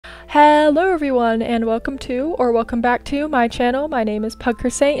Hello everyone, and welcome back to my channel. My name is Pug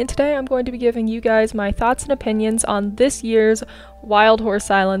Crusade, and today I'm going to be giving you guys my thoughts and opinions on this year's Wild Horse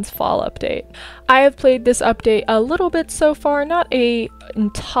Islands fall update. I have played this update a little bit so far, not a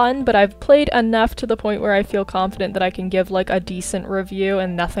ton, but I've played enough to the point where I feel confident that I can give like a decent review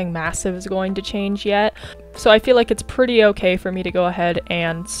and nothing massive is going to change yet. So I feel like it's pretty okay for me to go ahead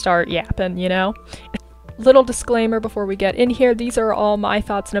and start yapping, you know? Little disclaimer before we get in here, these are all my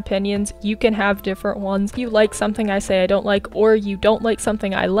thoughts and opinions. You can have different ones. If you like something I say I don't like, or you don't like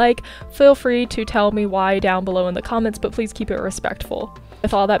something I like, feel free to tell me why down below in the comments, but please keep it respectful.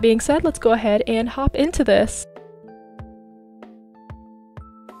 With all that being said, let's go ahead and hop into this.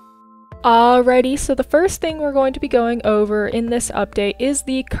 Alrighty, so the first thing we're going to be going over in this update is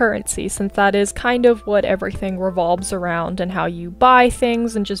the currency, since that is kind of what everything revolves around and how you buy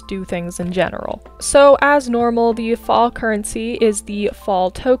things and just do things in general. So as normal, the fall currency is the fall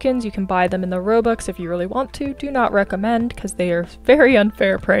tokens. You can buy them in the Robux if you really want to. Do not recommend because they are very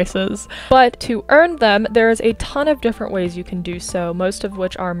unfair prices. But to earn them, there is a ton of different ways you can do so, most of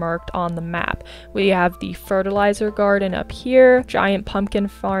which are marked on the map. We have the fertilizer garden up here, giant pumpkin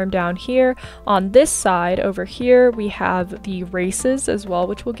farm down here. On this side over here we have the races as well,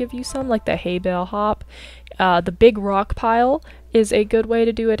 which will give you some, like the hay bale hop. The big rock pile is a good way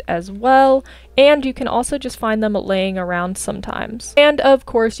to do it as well, and you can also just find them laying around sometimes. And of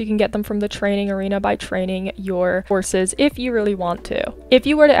course you can get them from the training arena by training your horses if you really want to. If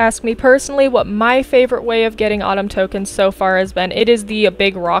you were to ask me personally what my favorite way of getting autumn tokens so far has been, it is the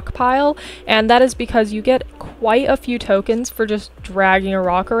big rock pile, and that is because you get quite a few tokens for just dragging a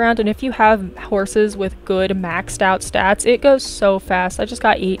rock around, and if you have horses with good maxed out stats, it goes so fast. I just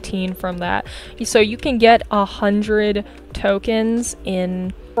got 18 from that. So you can get 100 tokens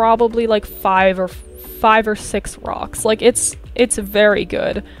in probably like five or six rocks. Like it's very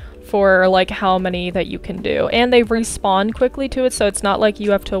good for like how many that you can do, and they respawn quickly to it, so it's not like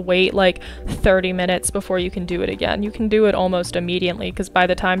you have to wait like 30 minutes before you can do it again. You can do it almost immediately because by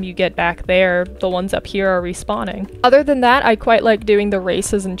the time you get back there, the ones up here are respawning. Other than that, I quite like doing the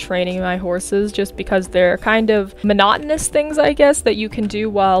races and training my horses just because they're kind of monotonous things, I guess, that you can do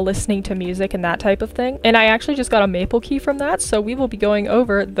while listening to music and that type of thing. And I actually just got a maple key from that, so we will be going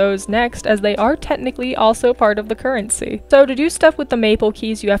over those next, as they are technically also part of the currency. So to do stuff with the maple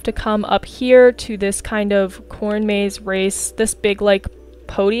keys, you have to come up here to this kind of corn maze race, this big like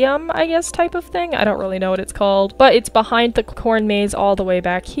podium, I guess, type of thing. I don't really know what it's called, but it's behind the corn maze all the way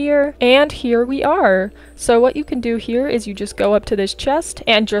back here, and here we are. So what you can do here is you just go up to this chest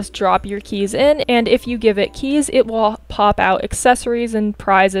and just drop your keys in, and if you give it keys, it will pop out accessories and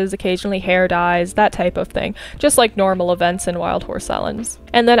prizes, occasionally hair dyes, that type of thing, just like normal events in Wild Horse Islands.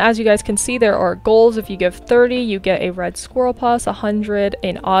 And then as you guys can see, there are goals. If you give 30, you get a red squirrel plus, 100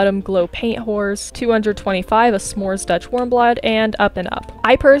 an autumn glow paint horse, 225 a s'mores Dutch warmblood, and up and up.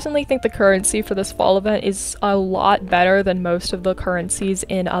 I personally think the currency for this fall event is a lot better than most of the currencies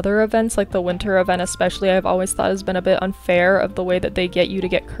in other events, like the winter event especially. I've always thought has been a bit unfair of the way that they get you to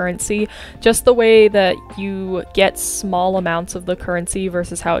get currency, just the way that you get small amounts of the currency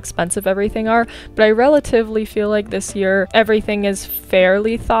versus how expensive everything are. But I relatively feel like this year everything is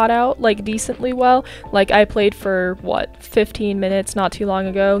fairly thought out, like decently well. Like I played for what, 15 minutes not too long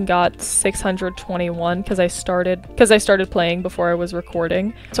ago and got 621 because I started playing before I was recording.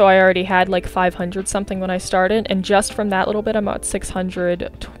 So I already had like 500 something when I started, and just from that little bit I'm at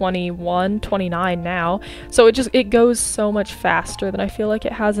 629 now. So it goes so much faster than I feel like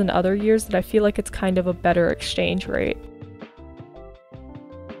it has in other years, that I feel like it's kind of a better exchange rate.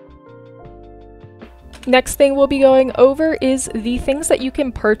 Next thing we'll be going over is the things that you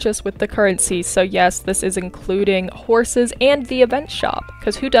can purchase with the currency. So yes, this is including horses and the event shop,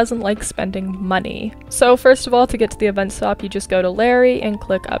 because who doesn't like spending money? So first of all, to get to the event shop, you just go to Larry and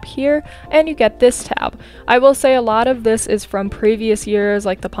click up here, and you get this tab. I will say a lot of this is from previous years,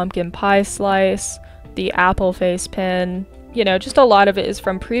 like the pumpkin pie slice, the apple face pin. You know, just a lot of it is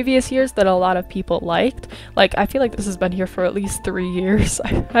from previous years that a lot of people liked. Like, I feel like this has been here for at least 3 years.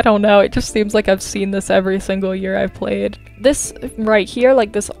 I don't know, it just seems like I've seen this every single year I've played. This right here,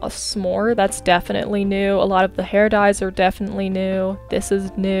 like this s'more, that's definitely new. A lot of the hair dyes are definitely new. This is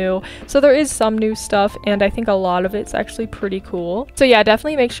new. So there is some new stuff, and I think a lot of it's actually pretty cool. So yeah,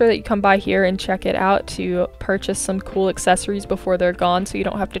 definitely make sure that you come by here and check it out to purchase some cool accessories before they're gone, so you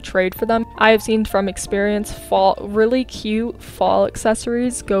don't have to trade for them. I have seen from experience fall really cute cute fall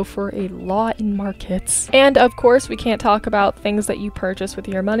accessories go for a lot in markets. And of course, we can't talk about things that you purchase with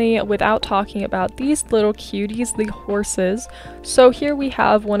your money without talking about these little cuties, the horses. So here we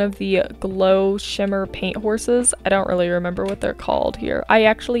have one of the glow shimmer paint horses. I don't really remember what they're called here. I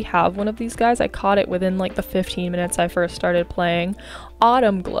actually have one of these guys. I caught it within like the 15 minutes I first started playing.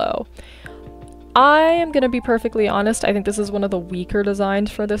 Autumn Glow. I am gonna be perfectly honest, I think this is one of the weaker designs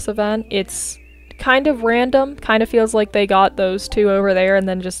for this event. It's kind of random, kind of feels like they got those two over there and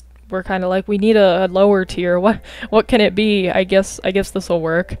then just were kind of like, we need a lower tier. What can it be? I guess this will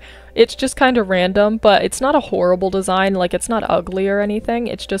work. It's just kind of random, but it's not a horrible design, like it's not ugly or anything,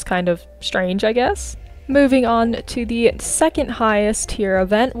 it's just kind of strange, I guess. Moving on to the second highest tier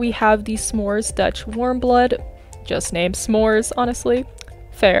event, we have the S'mores Dutch Warm Blood, just named S'mores, honestly.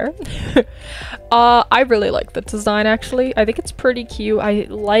 Fair. I really like the design actually. I think it's pretty cute. I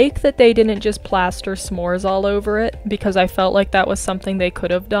like that they didn't just plaster s'mores all over it because I felt like that was something they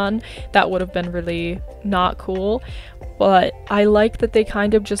could have done. That would have been really not cool. But I like that they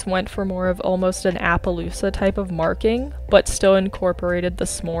kind of just went for more of almost an Appaloosa type of marking, but still incorporated the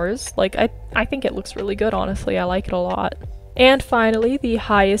s'mores. Like, I think it looks really good, honestly. I like it a lot. And finally, the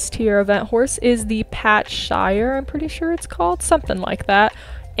highest tier event horse is the Patch Shire, I'm pretty sure it's called, something like that.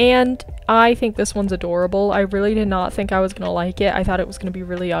 And I think this one's adorable. I really did not think I was gonna like it. I thought it was gonna be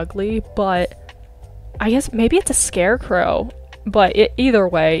really ugly, but I guess maybe it's a scarecrow. But either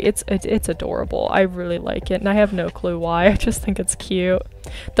way, it's adorable. I really like it, and I have no clue why. I just think it's cute.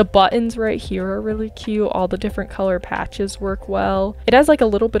 The buttons right here are really cute. All the different color patches work well. It has like a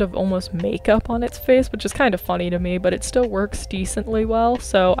little bit of almost makeup on its face, which is kind of funny to me, but it still works decently well,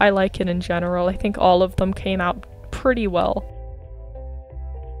 so I like it in general. I think all of them came out pretty well.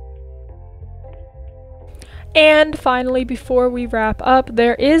 And finally, before we wrap up,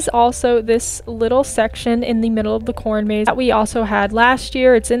 there is also this little section in the middle of the corn maze that we also had last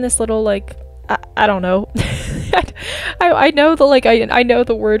year. It's in this little, like, I don't know. I know the, like, I know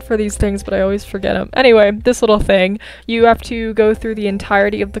the word for these things, but I always forget them. Anyway, this little thing, you have to go through the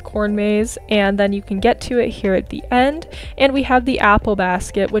entirety of the corn maze, and then you can get to it here at the end. And we have the apple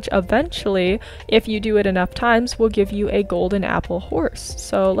basket, which eventually, if you do it enough times, will give you a golden apple horse.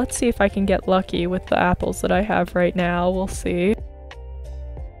 So let's see if I can get lucky with the apples that I have right now. We'll see.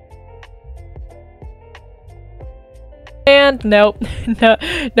 And nope,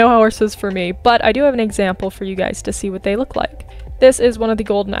 no horses for me, but I do have an example for you guys to see what they look like. This is one of the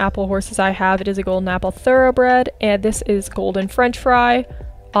golden apple horses I have. It is a golden apple thoroughbred, and this is golden French fry.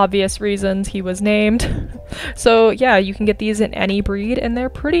 Obvious reasons he was named. So yeah, you can get these in any breed, and they're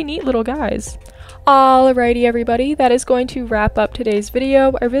pretty neat little guys. Alrighty everybody, that is going to wrap up today's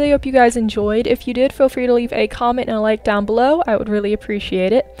video. I really hope you guys enjoyed. If you did, feel free to leave a comment and a like down below. I would really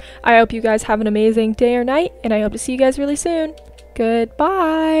appreciate it. I hope you guys have an amazing day or night, and I hope to see you guys really soon.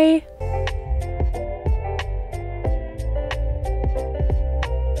 Goodbye!